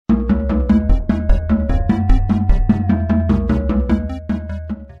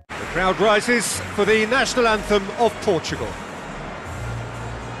Crowd rises for the national anthem of Portugal.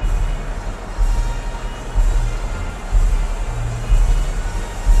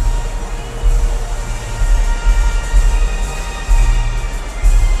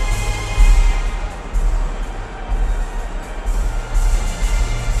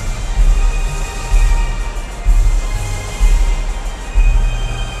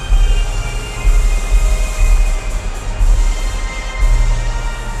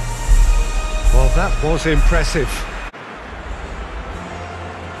 Well, that was impressive.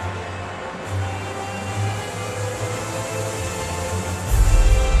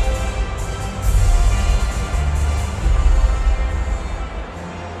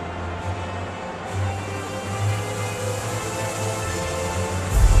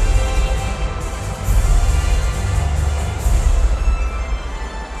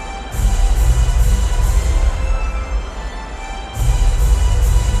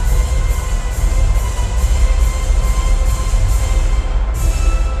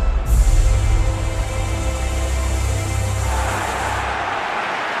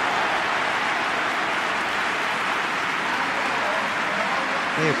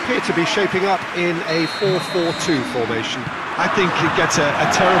 They appear to be shaping up in a 4-4-2 formation. I think it gets a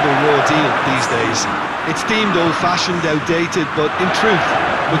terrible raw deal these days. It's deemed old-fashioned, outdated, but in truth,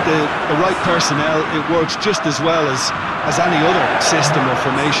 with the right personnel, it works just as well as any other system or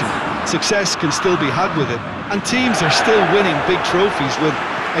formation. Success can still be had with it, and teams are still winning big trophies with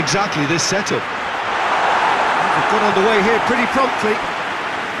exactly this setup. They've got underway here pretty promptly.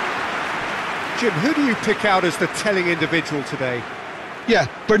 Jim, who do you pick out as the telling individual today? Yeah,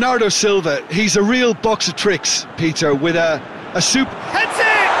 Bernardo Silva. He's a real box of tricks, Peter, with a super... Heads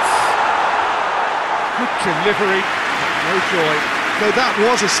it! Good delivery, no joy. Now that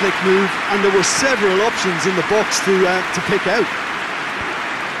was a slick move, and there were several options in the box to pick out.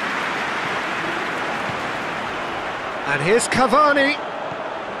 And here's Cavani.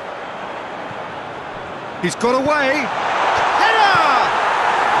 He's got away. Header!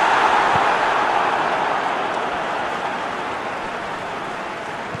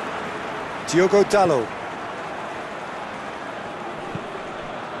 Diogo Dalot.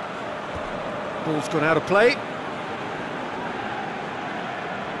 Ball's gone out of play.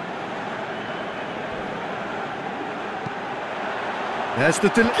 There's the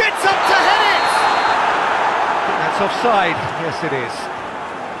gets up to head it! I think that's offside. Yes, it is.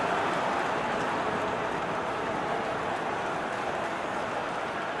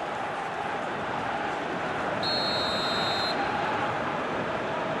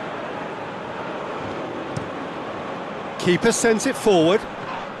 Keeper sends it forward.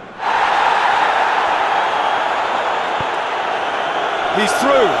 He's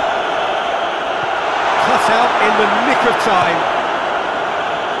through. Cut out in the nick of time.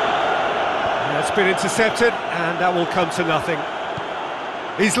 That's been intercepted, and that will come to nothing.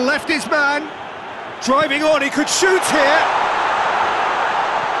 He's left his man. Driving on, he could shoot here.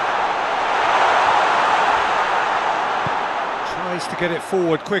 Tries to get it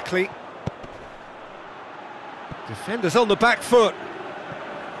forward quickly. Defenders on the back foot.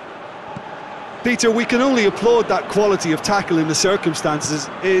 Peter, we can only applaud that quality of tackle in the circumstances.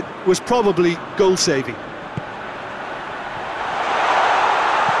 It was probably goal-saving.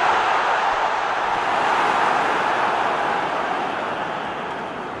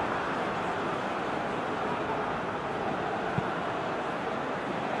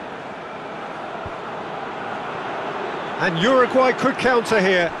 And Uruguay could counter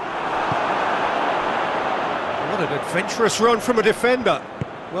here. What an adventurous run from a defender.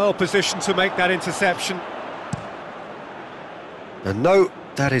 Well positioned to make that interception. And no,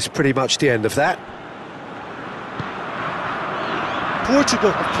 that is pretty much the end of that.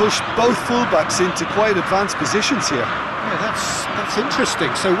 Portugal have pushed both fullbacks into quite advanced positions here. Yeah, that's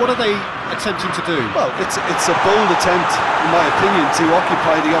interesting. So what are they attempting to do? Well, it's a bold attempt, in my opinion, to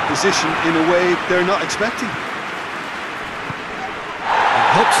occupy the opposition in a way they're not expecting.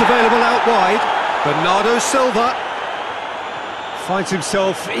 Help's available out wide. Bernardo Silva finds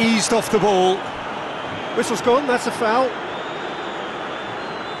himself eased off the ball. Whistle's gone, that's a foul.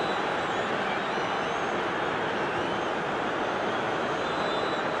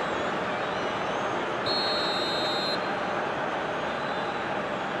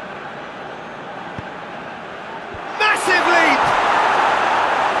 Massive leap!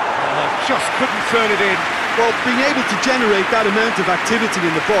 Oh, just couldn't turn it in. Well, being able to generate that amount of activity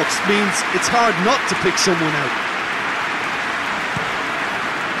in the box means it's hard not to pick someone out.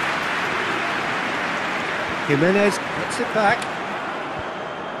 Jimenez gets it back.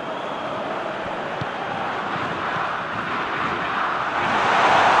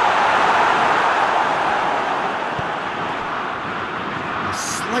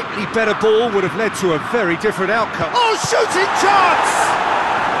 better ball would have led to a very different outcome. Oh, shooting chance!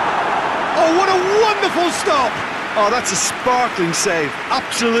 Oh, what a wonderful stop! Oh, that's a sparkling save.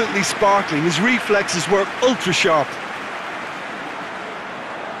 Absolutely sparkling. His reflexes were ultra sharp.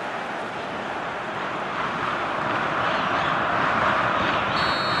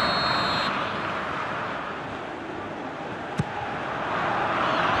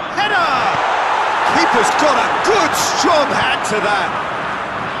 Keeper's got a good, strong hand to that.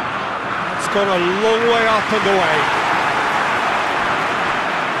 It's gone a long way up and away.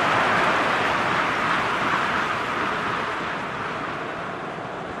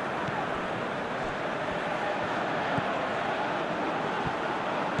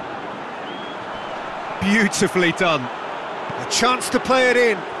 Beautifully done. A chance to play it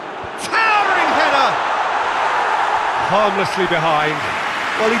in. Towering header. Harmlessly behind.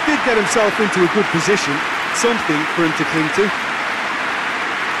 Well, he did get himself into a good position, something for him to cling to.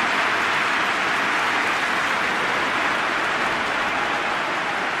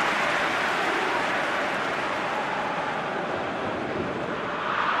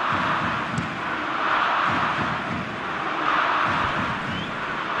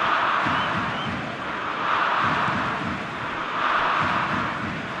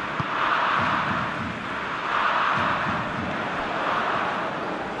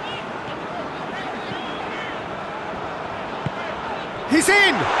 He's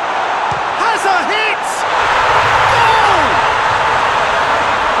in! Has a hit! Goal!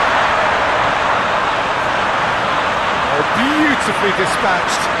 Oh, beautifully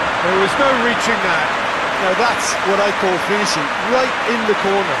dispatched. There was no reaching that. Now that's what I call finishing, right in the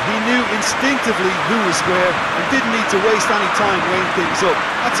corner. He knew instinctively who was where and didn't need to waste any time weighing things up.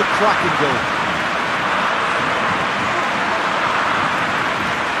 That's a cracking goal.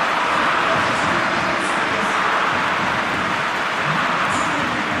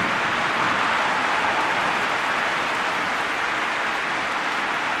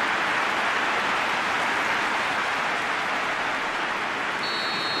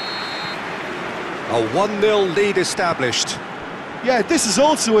 A 1-0 lead established. Yeah, this is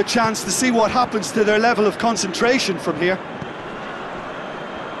also a chance to see what happens to their level of concentration from here.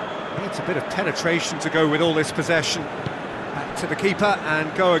 It's a bit of penetration to go with all this possession. Back to the keeper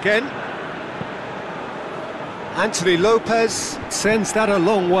and go again. Anthony Lopez sends that a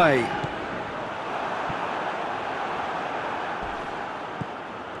long way.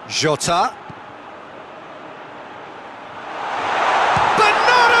 Jota.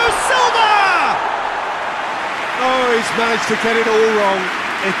 Oh, he's managed to get it all wrong.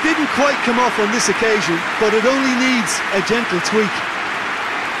 It didn't quite come off on this occasion, but it only needs a gentle tweak.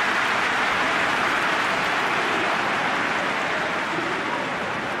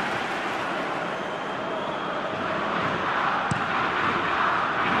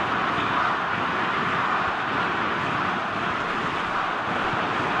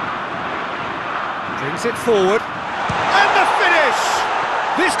 Brings it forward. And the finish!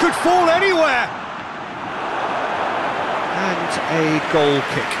 This could fall anywhere. And a goal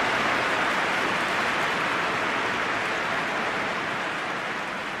kick.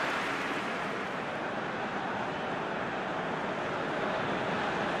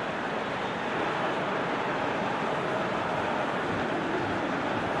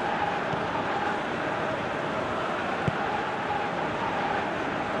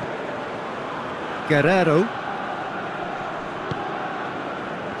 Guerrero.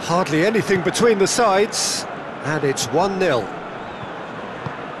 Hardly anything between the sides. And it's 1-0.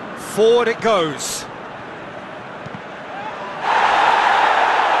 Forward it goes.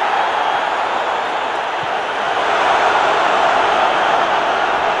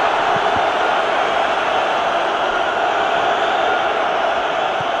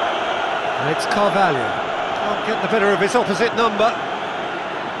 And it's Carvalho. Can't get the better of his opposite number.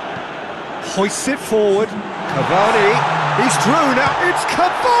 Hoists it forward. Cavani. He's through now. It's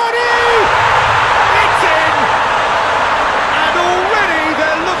Cavani!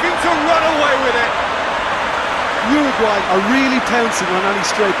 To run away with it. Uruguay are really pouncing on any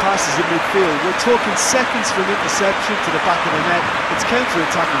stray passes in midfield. We're talking seconds from interception to the back of the net. It's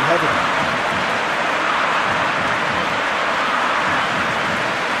counter-attacking heaven.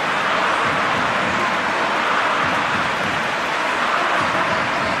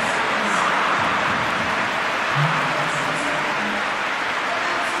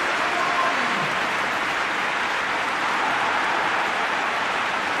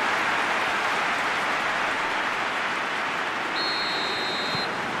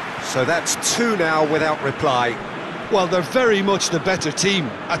 So that's 2 now without reply. Well, they're very much the better team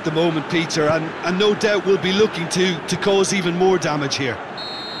at the moment, Peter, and no doubt will be looking to cause even more damage here.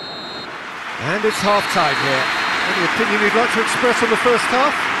 And it's half-time here. Any opinion you'd like to express on the first half?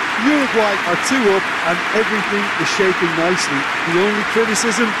 Uruguay are 2 up and everything is shaping nicely. The only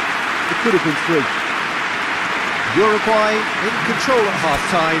criticism, it could have been 3. Uruguay in control at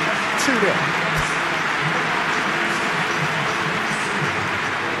half-time, 2-0.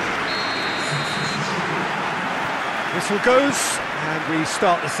 Whistle goes, and we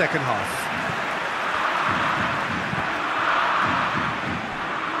start the second half.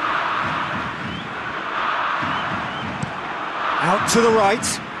 Out to the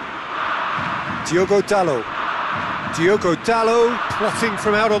right. Diogo Dalot. Diogo Dalot plotting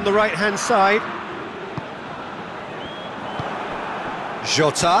from out on the right-hand side.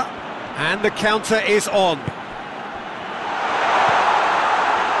 Jota, and the counter is on.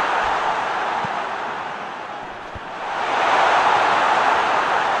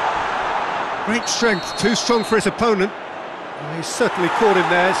 Great strength, too strong for his opponent. Well, he's certainly caught him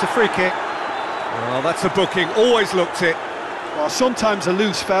there, it's a free kick. Well, that's a booking, always looked it. Well, sometimes a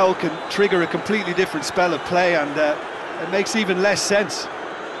loose foul can trigger a completely different spell of play, and it makes even less sense.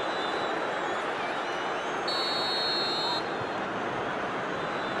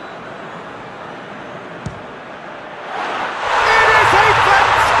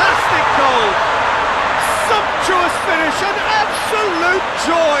 Absolute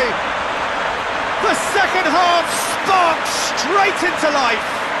joy! The second half sparked straight into life.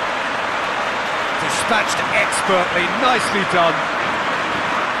 Dispatched expertly, nicely done.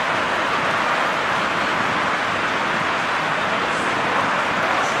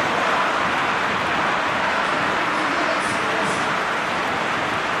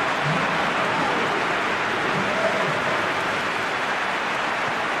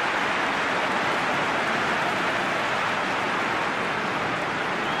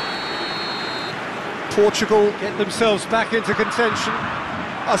 Portugal get themselves back into contention.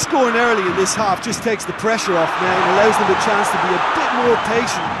 Scoring early in this half just takes the pressure off now and allows them a chance to be a bit more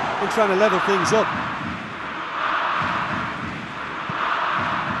patient in trying to level things up.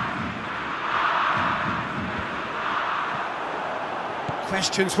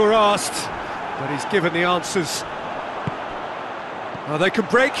 Questions were asked, but he's given the answers. Oh, they can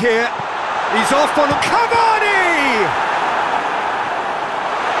break here. He's off on Cavani!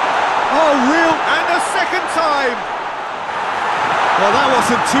 Oh, real, and a second time! Well, that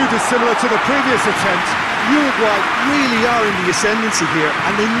wasn't too dissimilar to the previous attempt. Uruguay really are in the ascendancy here,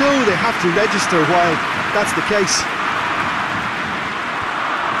 and they know they have to register while that's the case.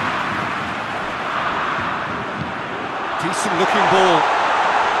 Decent looking ball.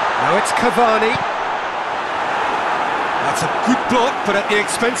 Now it's Cavani. That's a good block, but at the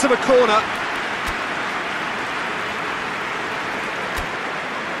expense of a corner.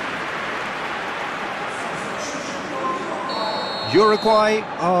 Uruguay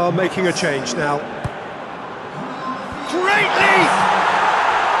are making a change now. Great lead!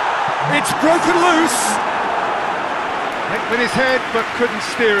 It's broken loose! Went with his head, but couldn't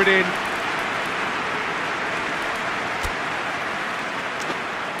steer it in.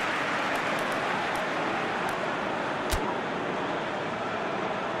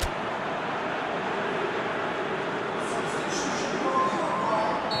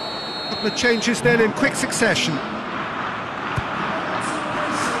 The changes then in quick succession.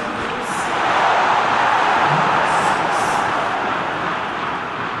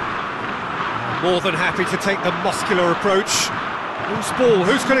 More than happy to take the muscular approach. Who's ball?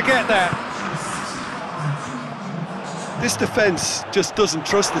 Who's going to get that? This defence just doesn't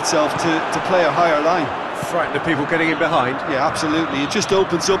trust itself to play a higher line. Frighten the people getting in behind. Yeah, absolutely. It just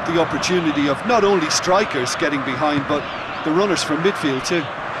opens up the opportunity of not only strikers getting behind, but the runners from midfield too.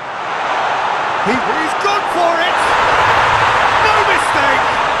 He's gone for it! No mistake!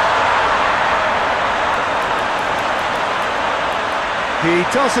 He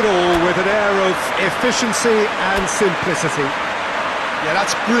does it all with an air of efficiency and simplicity. Yeah,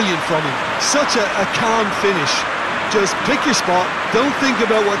 that's brilliant from him. Such a calm finish. Just pick your spot, don't think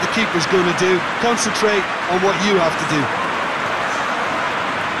about what the keeper's going to do, concentrate on what you have to do.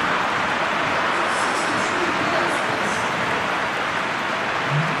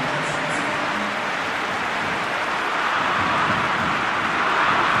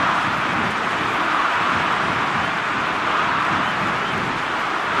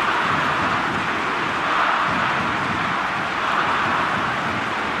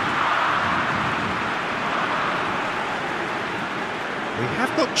 We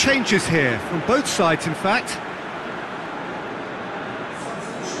have got changes here, from both sides in fact.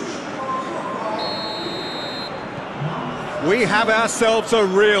 We have ourselves a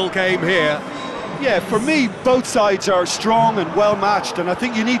real game here. Yeah, for me, both sides are strong and well-matched, and I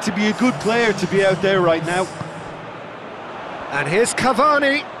think you need to be a good player to be out there right now. And here's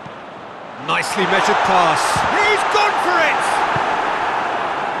Cavani. Nicely measured pass. He's gone for it!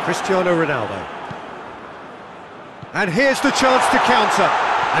 Cristiano Ronaldo. And here's the chance to counter.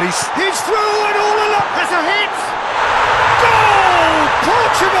 And he's through and all along has a hit! Goal!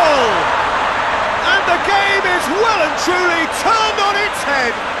 Portugal! And the game is well and truly turned on its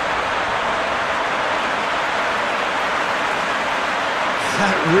head.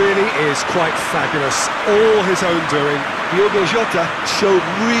 That really is quite fabulous. All his own doing. Diogo Jota showed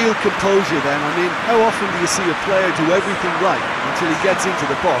real composure then. I mean, how often do you see a player do everything right until he gets into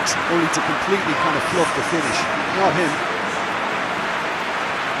the box, only to completely kind of fluff the finish? Not him.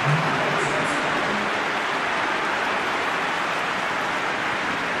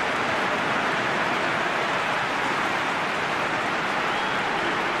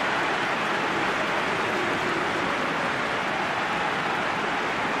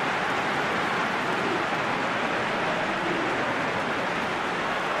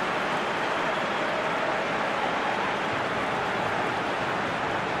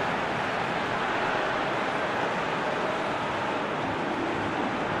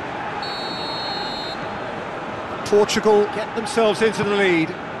 Portugal get themselves into the lead.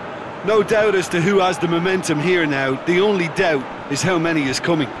 No doubt as to who has the momentum here now. The only doubt is how many is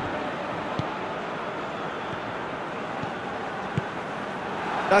coming.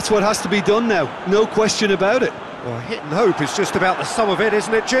 That's what has to be done now, no question about it. Well, hit and hope is just about the sum of it,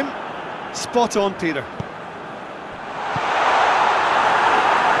 isn't it, Jim? Spot on, Peter.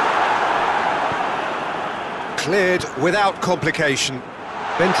 Cleared without complication.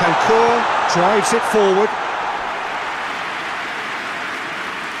 Bentancur drives it forward.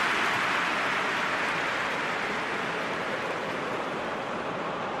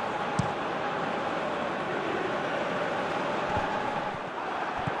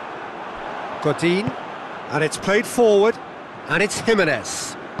 Godin, and it's played forward, and it's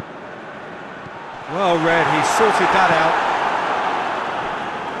Jimenez. Well read, he sorted that out.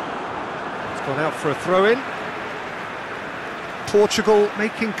 It's gone out for a throw-in. Portugal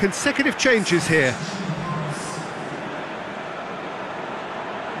making consecutive changes here.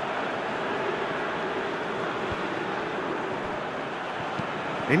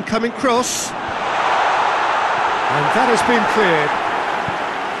 Incoming cross. And that has been cleared.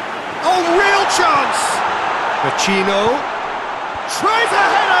 Oh, real chance! Vecino tries a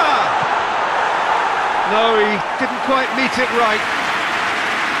header! No, he didn't quite meet it right.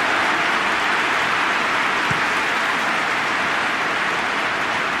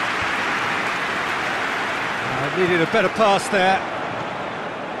 Needed a better pass there.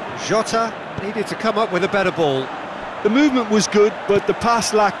 Jota needed to come up with a better ball. The movement was good, but the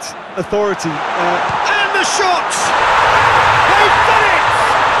pass lacked authority. And the shot! They've done it!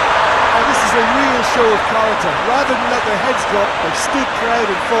 And this is a real show of character. Rather than let their heads drop, they've stood proud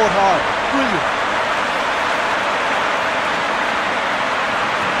and fought hard. Brilliant.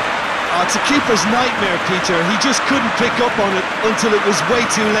 It's a keeper's nightmare, Peter. He just couldn't pick up on it until it was way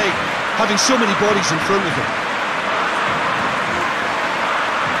too late, having so many bodies in front of him.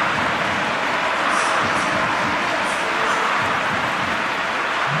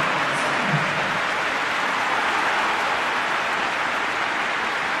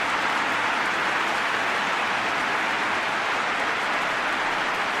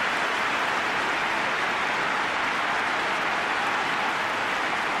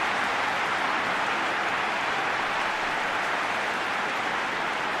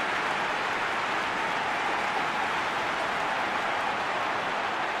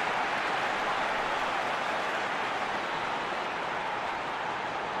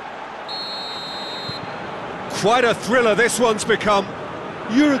 Quite a thriller this one's become.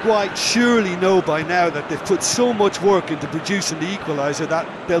 Uruguay surely know by now that they've put so much work into producing the equaliser that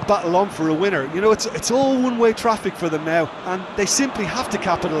they'll battle on for a winner. You know, it's all one-way traffic for them now, and they simply have to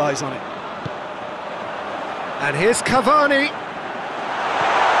capitalise on it. And here's Cavani.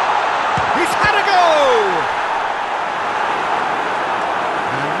 He's had a go!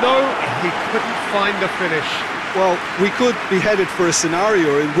 No, he couldn't find the finish. Well, we could be headed for a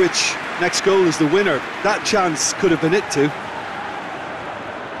scenario in which next goal is the winner. That chance could have been it too.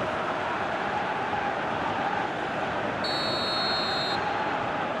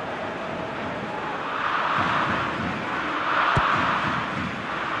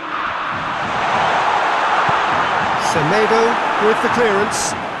 Semedo with the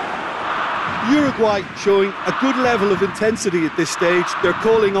clearance. Uruguay showing a good level of intensity at this stage. They're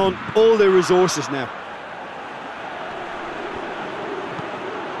calling on all their resources now.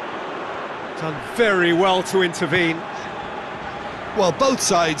 Done very well to intervene. Well, both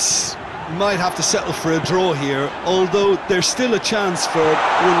sides might have to settle for a draw here, although there's still a chance for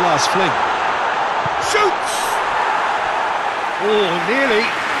one last fling. Shoots! Oh, nearly,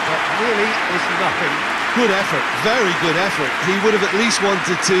 but nearly is nothing. Good effort, very good effort. He would have at least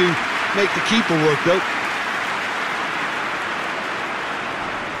wanted to make the keeper work, though.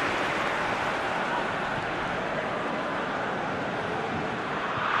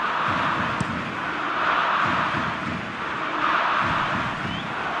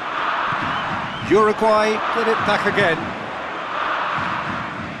 Uruguay get it back again.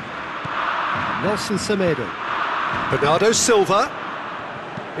 Nelson Semedo. Bernardo Silva.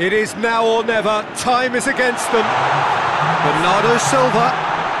 It is now or never. Time is against them. Bernardo Silva.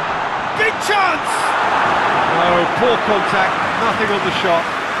 Big chance! Oh, poor contact. Nothing on the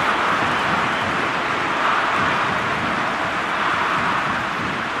shot.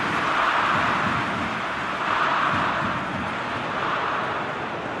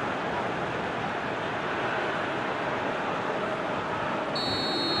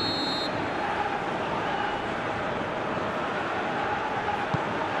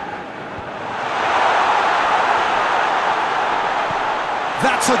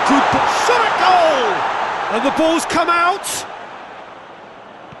 That's a good shot at goal! And the ball's come out!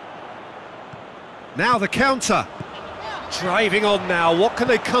 Now the counter. Driving on now, what can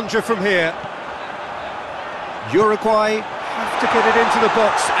they conjure from here? Uruguay have to get it into the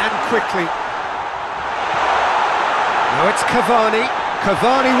box and quickly. Now it's Cavani.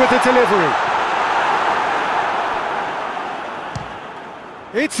 Cavani with the delivery.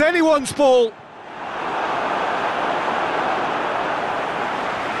 It's anyone's ball.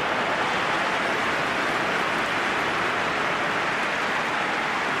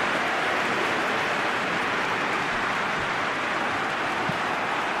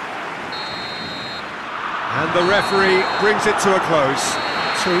 And the referee brings it to a close.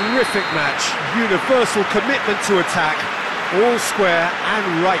 Terrific match, universal commitment to attack, all square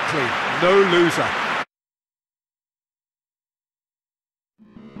and rightly, no loser.